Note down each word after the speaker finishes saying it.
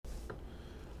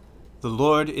The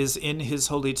Lord is in his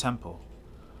holy temple.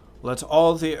 Let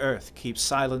all the earth keep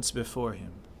silence before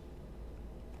him.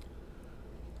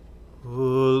 O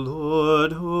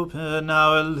Lord, open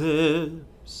our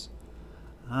lips,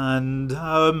 and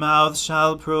our mouth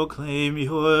shall proclaim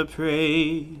your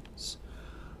praise.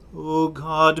 O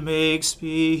God, make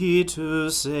speed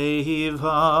to save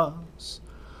us.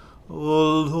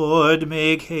 O Lord,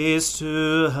 make haste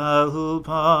to help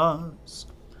us.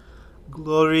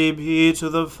 Glory be to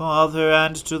the Father,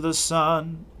 and to the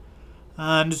Son,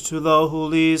 and to the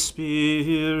Holy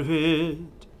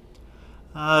Spirit,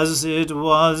 as it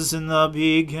was in the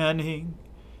beginning,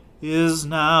 is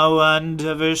now, and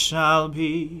ever shall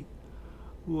be,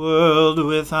 world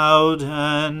without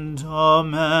end.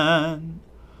 Amen.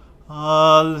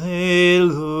 Alleluia.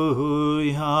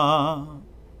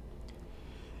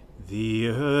 The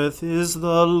earth is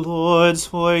the Lord's,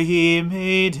 for he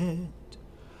made it.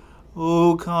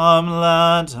 O come,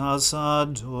 let us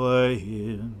adore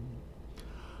him.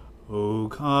 O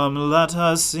come, let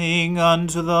us sing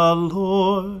unto the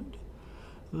Lord.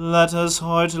 Let us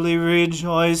heartily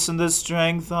rejoice in the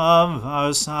strength of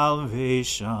our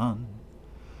salvation.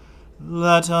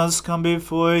 Let us come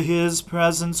before his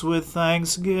presence with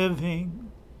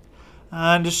thanksgiving,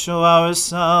 and show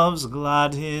ourselves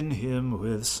glad in him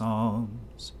with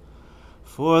psalms.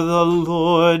 For the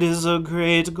Lord is a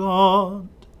great God,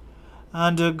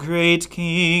 and a great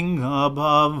King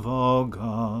above all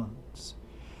gods.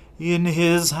 In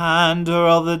his hand are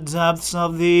all the depths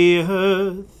of the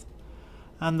earth,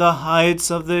 and the heights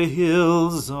of the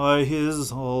hills are his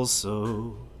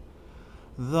also.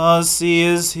 The sea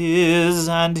is his,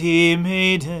 and he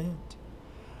made it,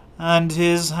 and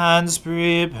his hands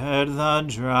prepared the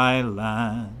dry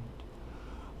land.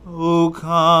 O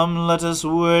come, let us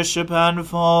worship and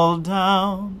fall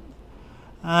down,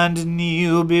 and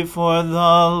kneel before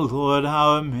the Lord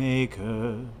our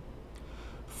Maker.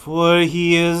 For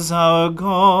he is our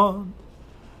God,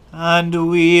 and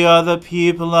we are the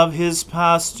people of his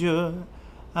pasture,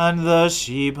 and the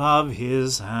sheep of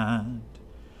his hand.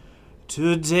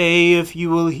 Today, if you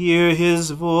will hear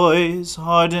his voice,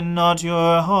 harden not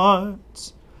your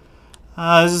hearts,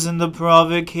 as in the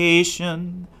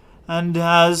provocation, and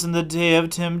as in the day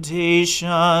of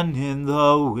temptation in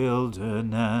the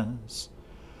wilderness,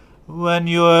 when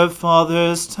your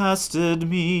fathers tested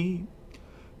me,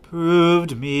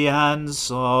 proved me, and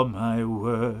saw my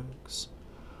works.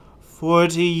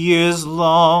 40 years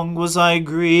long was I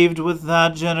grieved with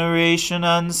that generation,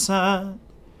 and said,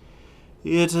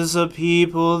 It is a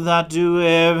people that do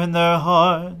err in their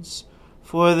hearts,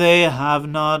 for they have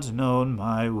not known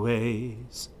my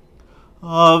ways,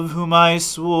 of whom I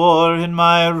swore in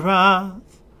my wrath,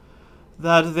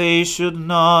 that they should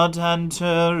not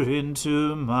enter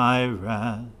into my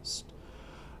rest.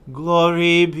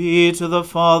 Glory be to the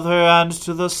Father, and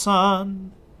to the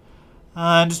Son,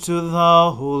 and to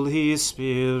the Holy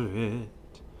Spirit,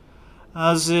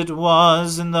 as it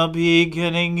was in the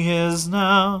beginning, is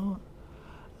now,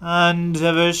 and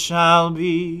ever shall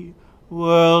be,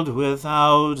 world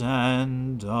without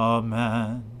end.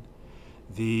 Amen.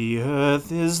 The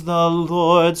earth is the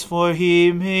Lord's, for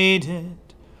he made it.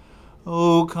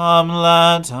 O come,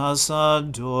 let us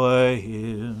adore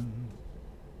him.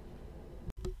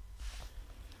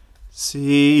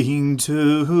 Sing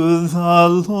to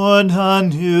the Lord a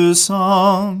new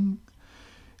song.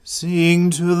 Sing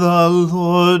to the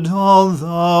Lord, all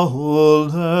the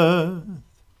whole earth.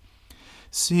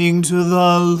 Sing to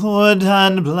the Lord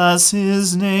and bless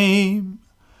his name.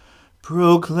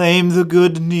 Proclaim the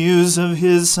good news of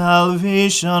his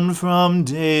salvation from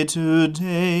day to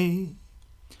day.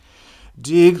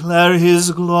 Declare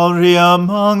his glory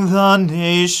among the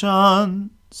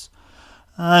nations,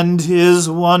 and his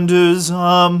wonders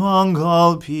among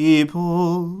all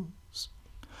peoples.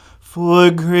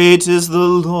 For great is the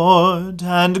Lord,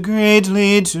 and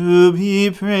greatly to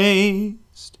be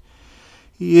praised.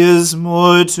 He is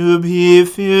more to be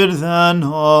feared than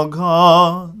all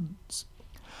gods.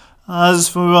 As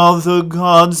for all the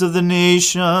gods of the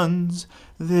nations,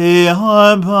 they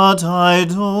are but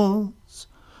idols.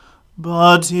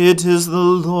 But it is the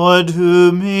Lord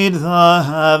who made the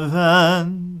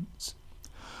heavens.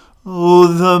 O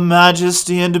the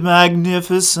majesty and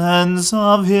magnificence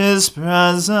of his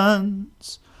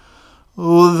presence!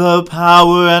 O the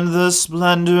power and the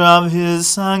splendor of his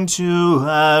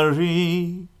sanctuary!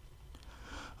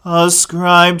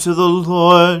 Ascribe to the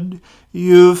Lord,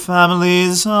 you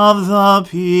families of the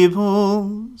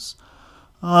peoples.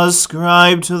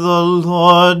 Ascribe to the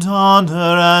Lord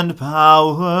honor and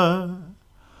power.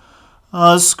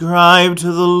 Ascribe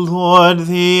to the Lord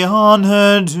the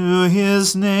honor due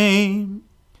his name.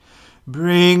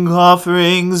 Bring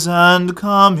offerings and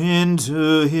come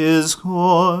into his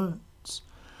courts.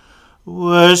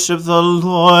 Worship the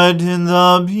Lord in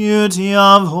the beauty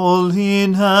of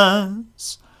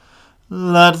holiness.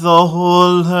 Let the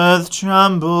whole earth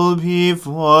tremble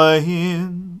before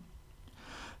him.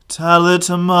 Tell it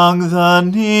among the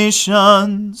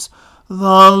nations,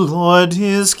 the Lord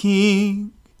is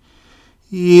King.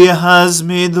 He has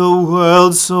made the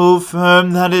world so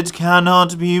firm that it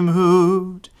cannot be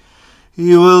moved.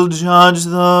 He will judge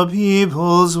the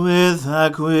peoples with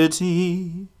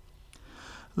equity.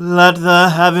 Let the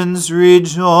heavens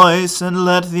rejoice, and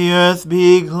let the earth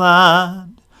be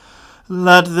glad.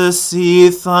 Let the sea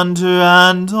thunder,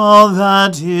 and all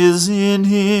that is in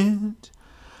it.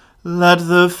 Let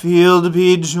the field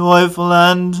be joyful,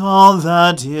 and all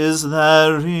that is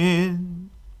therein.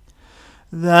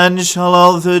 Then shall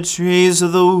all the trees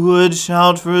of the wood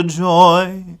shout for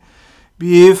joy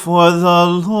before the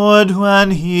Lord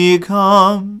when he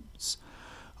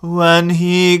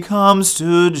comes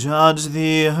to judge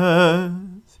the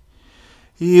earth.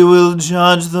 He will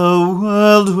judge the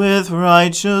world with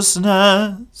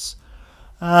righteousness,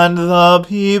 and the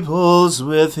peoples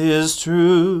with his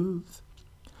truth.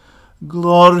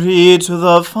 Glory to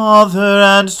the Father,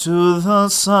 and to the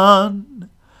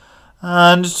Son,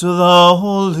 and to the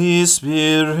Holy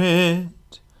Spirit,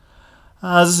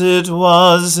 as it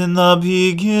was in the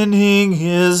beginning,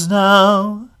 is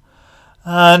now,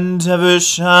 and ever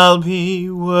shall be,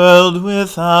 world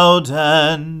without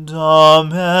end.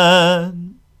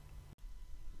 Amen.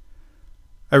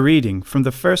 A reading from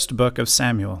the first book of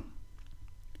Samuel.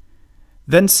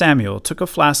 Then Samuel took a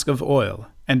flask of oil,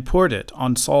 and poured it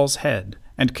on Saul's head,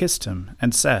 and kissed him,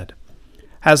 and said,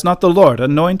 Has not the Lord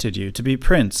anointed you to be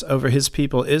prince over his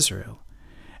people Israel?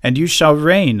 And you shall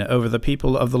reign over the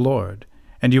people of the Lord,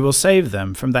 and you will save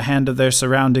them from the hand of their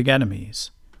surrounding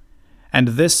enemies. And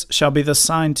this shall be the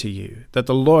sign to you, that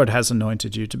the Lord has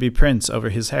anointed you to be prince over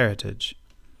his heritage.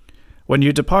 When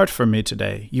you depart from me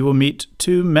today, you will meet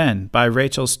 2 men by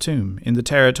Rachel's tomb in the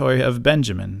territory of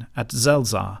Benjamin at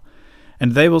Zelzah,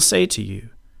 and they will say to you,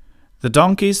 The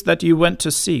donkeys that you went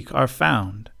to seek are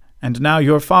found, and now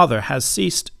your father has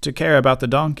ceased to care about the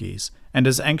donkeys, and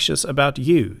is anxious about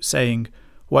you, saying,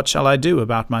 What shall I do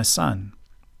about my son?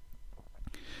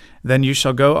 Then you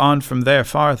shall go on from there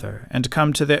farther, and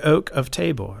come to the oak of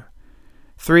Tabor.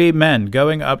 3 men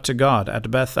going up to God at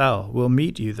Bethel will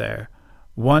meet you there,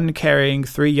 one carrying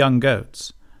 3 young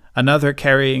goats, another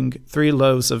carrying 3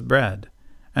 loaves of bread,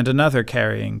 and another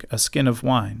carrying a skin of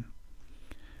wine.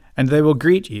 And they will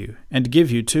greet you, and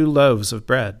give you 2 loaves of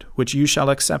bread, which you shall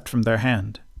accept from their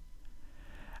hand.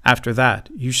 After that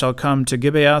you shall come to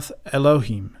Gibeath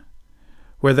Elohim,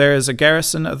 where there is a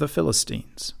garrison of the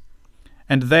Philistines.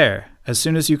 And there, as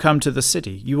soon as you come to the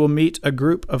city, you will meet a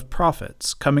group of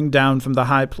prophets coming down from the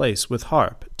high place with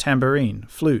harp, tambourine,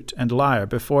 flute, and lyre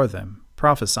before them,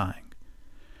 prophesying.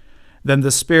 Then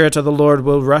the Spirit of the Lord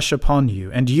will rush upon you,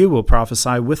 and you will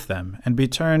prophesy with them, and be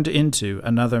turned into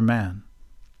another man.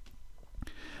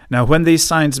 Now when these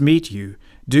signs meet you,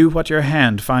 do what your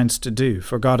hand finds to do,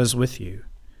 for God is with you.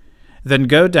 Then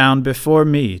go down before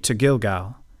me to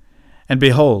Gilgal. And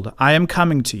behold, I am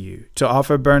coming to you to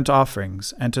offer burnt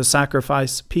offerings and to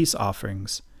sacrifice peace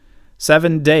offerings.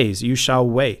 7 days you shall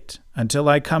wait until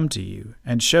I come to you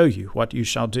and show you what you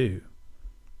shall do.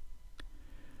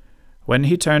 When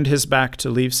he turned his back to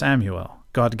leave Samuel,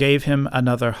 God gave him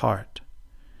another heart.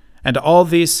 And all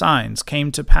these signs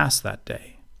came to pass that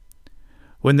day.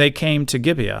 When they came to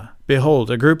Gibeah,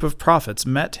 behold, a group of prophets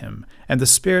met him, and the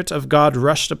Spirit of God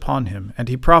rushed upon him, and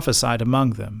he prophesied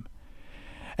among them.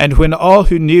 And when all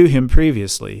who knew him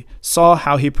previously saw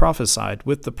how he prophesied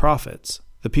with the prophets,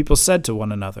 the people said to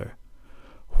one another,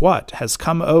 What has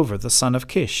come over the son of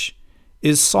Kish?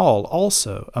 Is Saul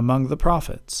also among the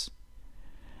prophets?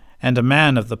 And a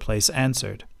man of the place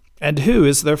answered, And who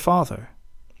is their father?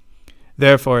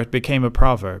 Therefore it became a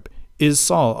proverb, Is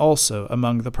Saul also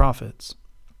among the prophets?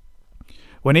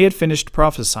 When he had finished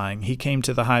prophesying, he came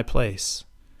to the high place.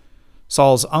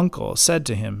 Saul's uncle said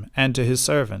to him and to his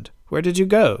servant, Where did you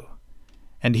go?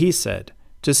 And he said,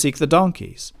 To seek the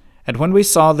donkeys. And when we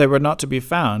saw they were not to be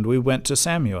found, we went to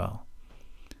Samuel.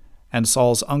 And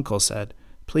Saul's uncle said,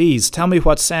 Please tell me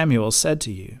what Samuel said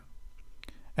to you.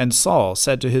 And Saul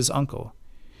said to his uncle,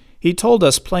 He told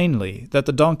us plainly that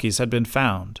the donkeys had been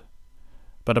found.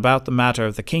 But about the matter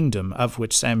of the kingdom of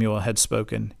which Samuel had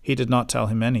spoken, he did not tell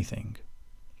him anything.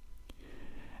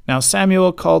 Now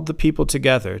Samuel called the people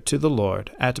together to the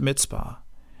Lord at Mizpah.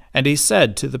 And he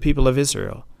said to the people of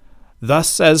Israel, Thus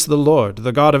says the Lord,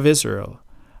 the God of Israel,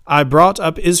 I brought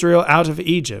up Israel out of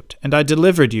Egypt, and I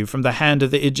delivered you from the hand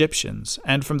of the Egyptians,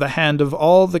 and from the hand of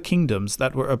all the kingdoms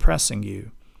that were oppressing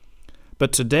you.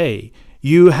 But today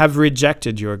you have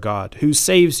rejected your God, who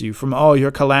saves you from all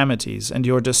your calamities and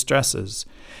your distresses,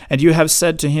 and you have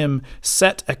said to him,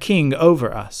 Set a king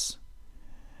over us.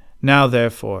 Now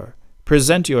therefore,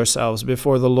 present yourselves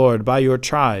before the Lord by your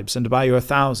tribes and by your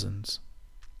thousands.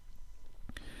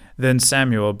 Then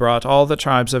Samuel brought all the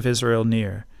tribes of Israel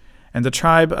near, and the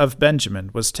tribe of Benjamin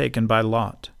was taken by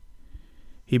lot.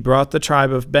 He brought the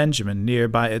tribe of Benjamin near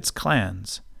by its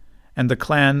clans, and the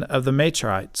clan of the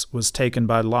Matrites was taken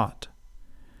by lot.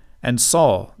 And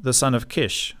Saul, the son of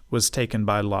Kish, was taken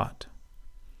by lot.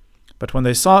 But when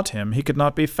they sought him, he could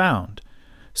not be found.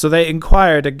 So they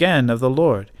inquired again of the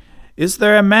Lord, Is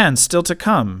there a man still to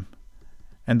come?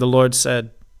 And the Lord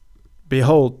said,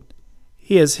 Behold,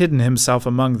 he has hidden himself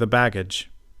among the baggage.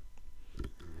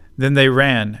 Then they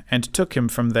ran and took him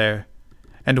from there.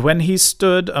 And when he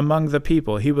stood among the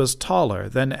people, he was taller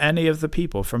than any of the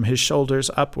people from his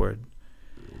shoulders upward.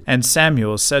 And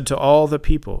Samuel said to all the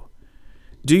people,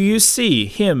 Do you see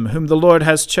him whom the Lord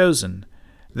has chosen?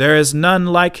 There is none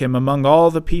like him among all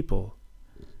the people.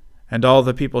 And all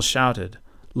the people shouted,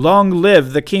 Long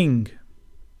live the king!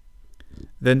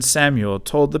 Then Samuel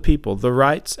told the people the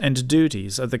rights and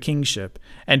duties of the kingship,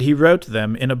 and he wrote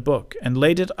them in a book and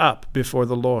laid it up before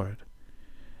the Lord.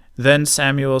 Then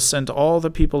Samuel sent all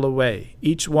the people away,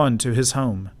 each one to his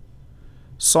home.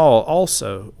 Saul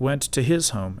also went to his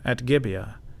home at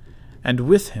Gibeah, and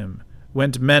with him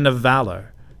went men of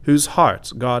valor, whose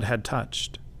hearts God had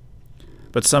touched.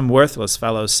 But some worthless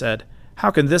fellows said,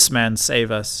 How can this man save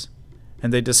us?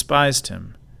 And they despised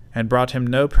him, and brought him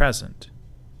no present.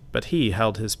 But he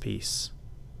held his peace.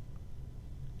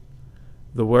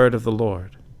 The word of the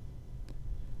Lord.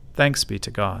 Thanks be to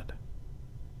God.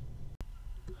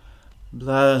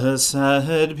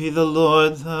 Blessed be the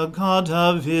Lord, the God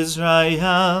of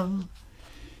Israel.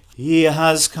 He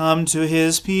has come to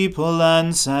his people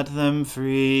and set them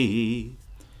free.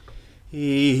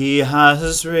 He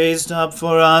has raised up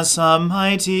for us a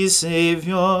mighty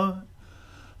Saviour,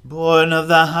 born of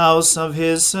the house of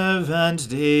his servant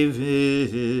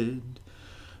David.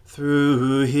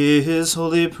 Through his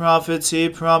holy prophets he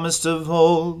promised of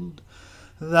old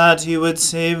that he would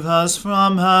save us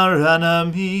from our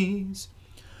enemies,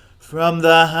 from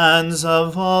the hands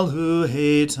of all who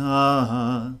hate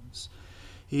us.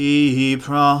 He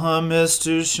promised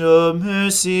to show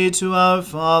mercy to our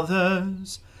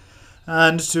fathers,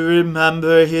 and to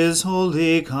remember his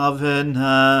holy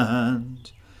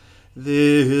covenant.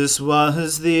 This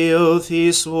was the oath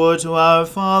he swore to our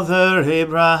father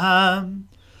Abraham,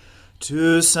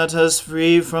 to set us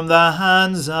free from the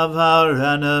hands of our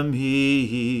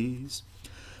enemies,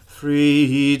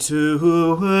 free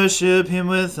to worship him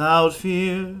without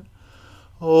fear,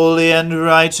 holy and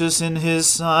righteous in his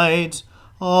sight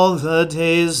all the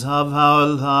days of our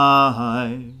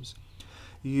lives.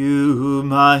 You,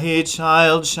 my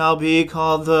child, shall be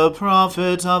called the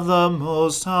prophet of the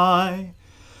Most High,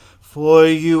 for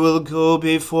you will go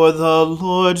before the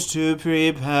Lord to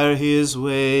prepare his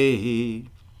way,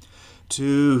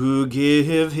 to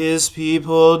give his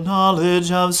people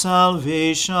knowledge of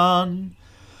salvation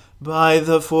by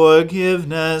the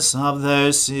forgiveness of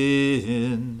their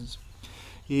sins.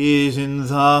 In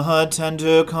the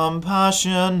tender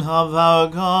compassion of our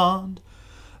God,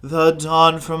 the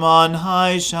dawn from on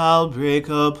high shall break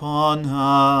upon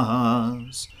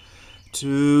us,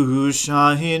 to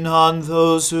shine on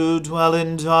those who dwell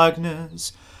in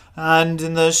darkness and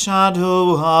in the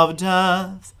shadow of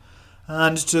death,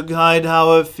 and to guide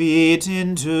our feet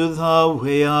into the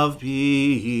way of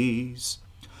peace.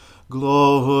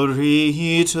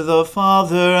 Glory to the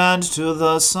Father, and to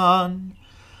the Son,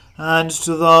 and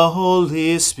to the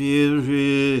Holy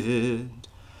Spirit,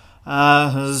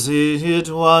 as it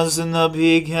was in the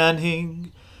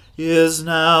beginning, is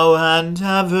now, and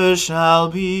ever shall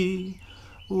be,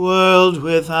 world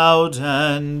without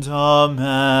end.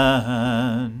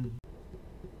 Amen.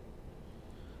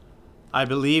 I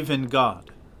believe in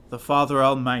God, the Father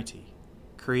Almighty,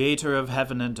 creator of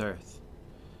heaven and earth.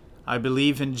 I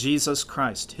believe in Jesus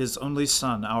Christ, his only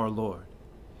Son, our Lord.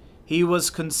 He was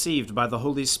conceived by the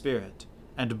Holy Spirit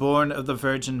and born of the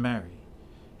Virgin Mary.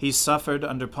 He suffered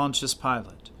under Pontius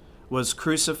Pilate, was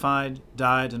crucified,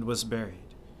 died, and was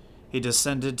buried. He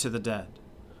descended to the dead.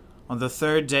 On the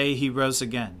third day he rose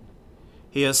again.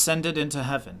 He ascended into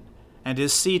heaven, and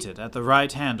is seated at the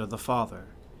right hand of the Father.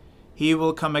 He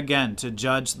will come again to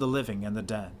judge the living and the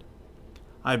dead.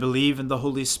 I believe in the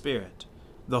Holy Spirit,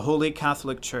 the Holy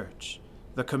Catholic Church,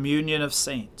 the communion of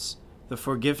saints, the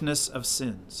forgiveness of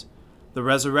sins, the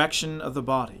resurrection of the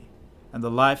body, and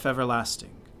the life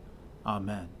everlasting.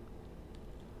 Amen.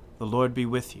 The Lord be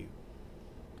with you.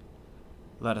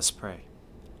 Let us pray.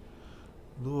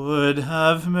 Lord,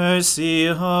 have mercy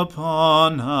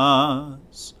upon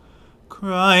us.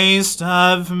 Christ,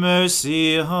 have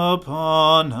mercy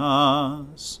upon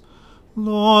us.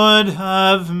 Lord,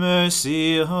 have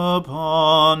mercy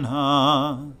upon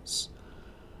us.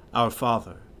 Our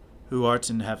Father, who art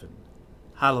in heaven,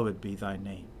 hallowed be thy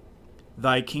name.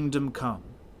 Thy kingdom come,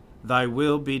 thy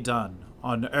will be done,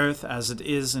 on earth as it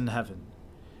is in heaven.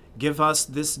 Give us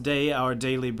this day our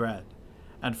daily bread,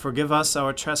 and forgive us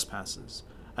our trespasses,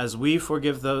 as we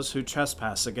forgive those who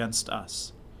trespass against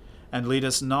us. And lead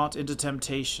us not into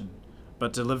temptation,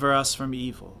 but deliver us from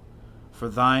evil. For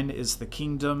thine is the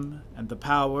kingdom, and the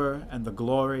power, and the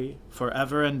glory,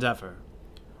 forever and ever.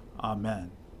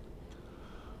 Amen.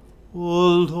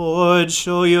 O Lord,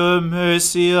 show your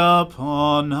mercy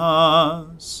upon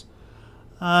us,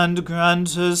 and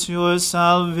grant us your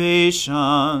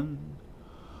salvation.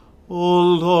 O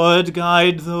Lord,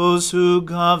 guide those who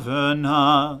govern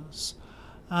us,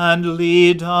 and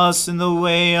lead us in the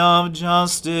way of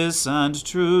justice and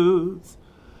truth.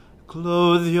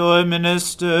 Clothe your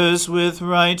ministers with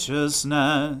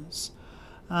righteousness,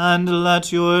 and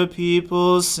let your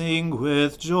people sing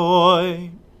with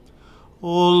joy.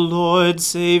 O Lord,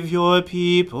 save your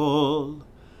people,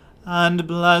 and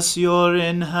bless your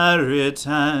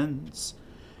inheritance.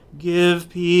 Give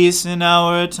peace in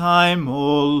our time,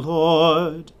 O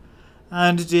Lord,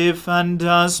 and defend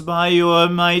us by your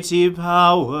mighty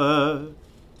power.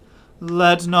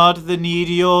 Let not the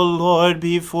needy, O Lord,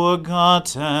 be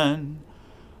forgotten,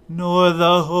 nor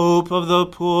the hope of the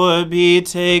poor be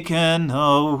taken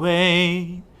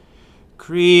away.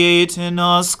 Create in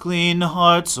us clean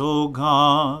hearts, O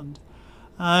God,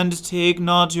 and take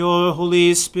not your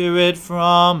Holy Spirit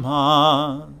from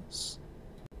us.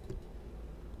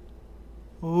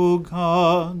 O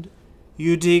God,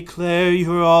 you declare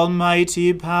your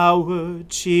almighty power,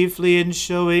 chiefly in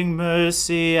showing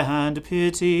mercy and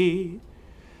pity.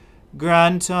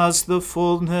 Grant us the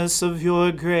fullness of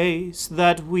your grace,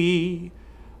 that we,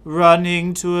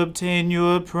 running to obtain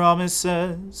your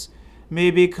promises, may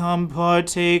become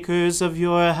partakers of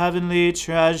your heavenly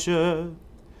treasure.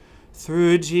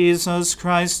 Through Jesus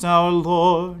Christ our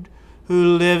Lord,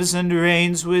 who lives and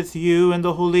reigns with you and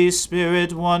the Holy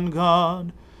Spirit, one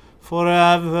God,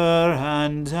 forever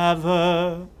and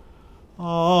ever.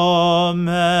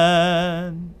 Amen.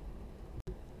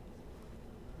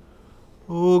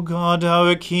 O God,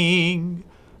 our King,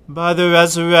 by the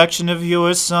resurrection of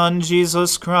your Son,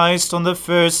 Jesus Christ, on the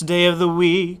first day of the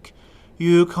week,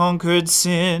 you conquered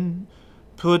sin,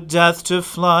 put death to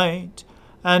flight,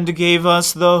 and gave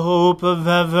us the hope of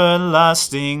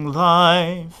everlasting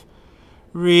life.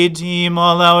 Redeem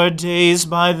all our days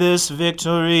by this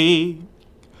victory.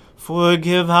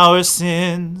 Forgive our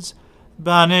sins,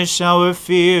 banish our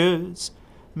fears,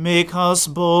 make us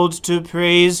bold to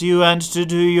praise you and to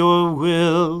do your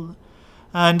will,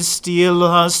 and steel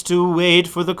us to wait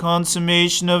for the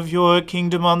consummation of your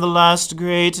kingdom on the last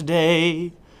great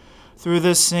day, through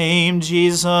the same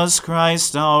Jesus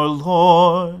Christ our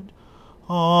Lord.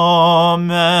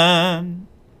 Amen.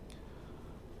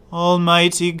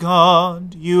 Almighty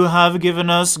God, you have given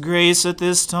us grace at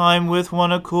this time with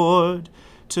one accord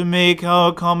to make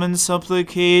our common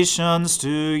supplications to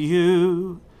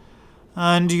you.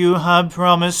 And you have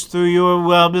promised through your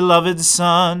well-beloved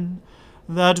Son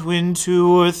that when 2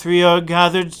 or 3 are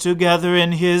gathered together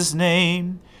in his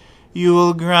name, you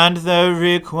will grant their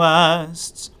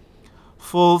requests.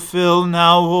 Fulfill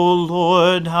now, O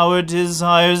Lord, our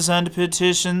desires and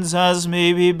petitions as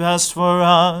may be best for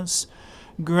us,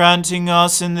 granting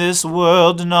us in this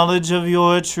world knowledge of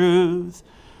your truth,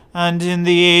 and in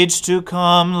the age to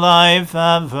come life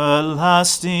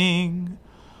everlasting.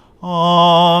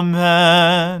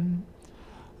 Amen.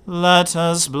 Let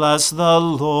us bless the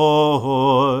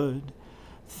Lord.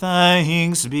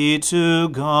 Thanks be to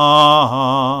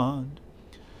God.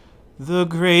 The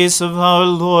grace of our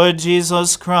Lord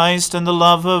Jesus Christ, and the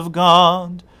love of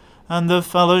God, and the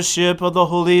fellowship of the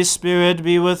Holy Spirit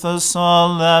be with us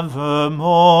all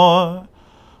evermore.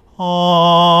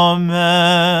 Amen.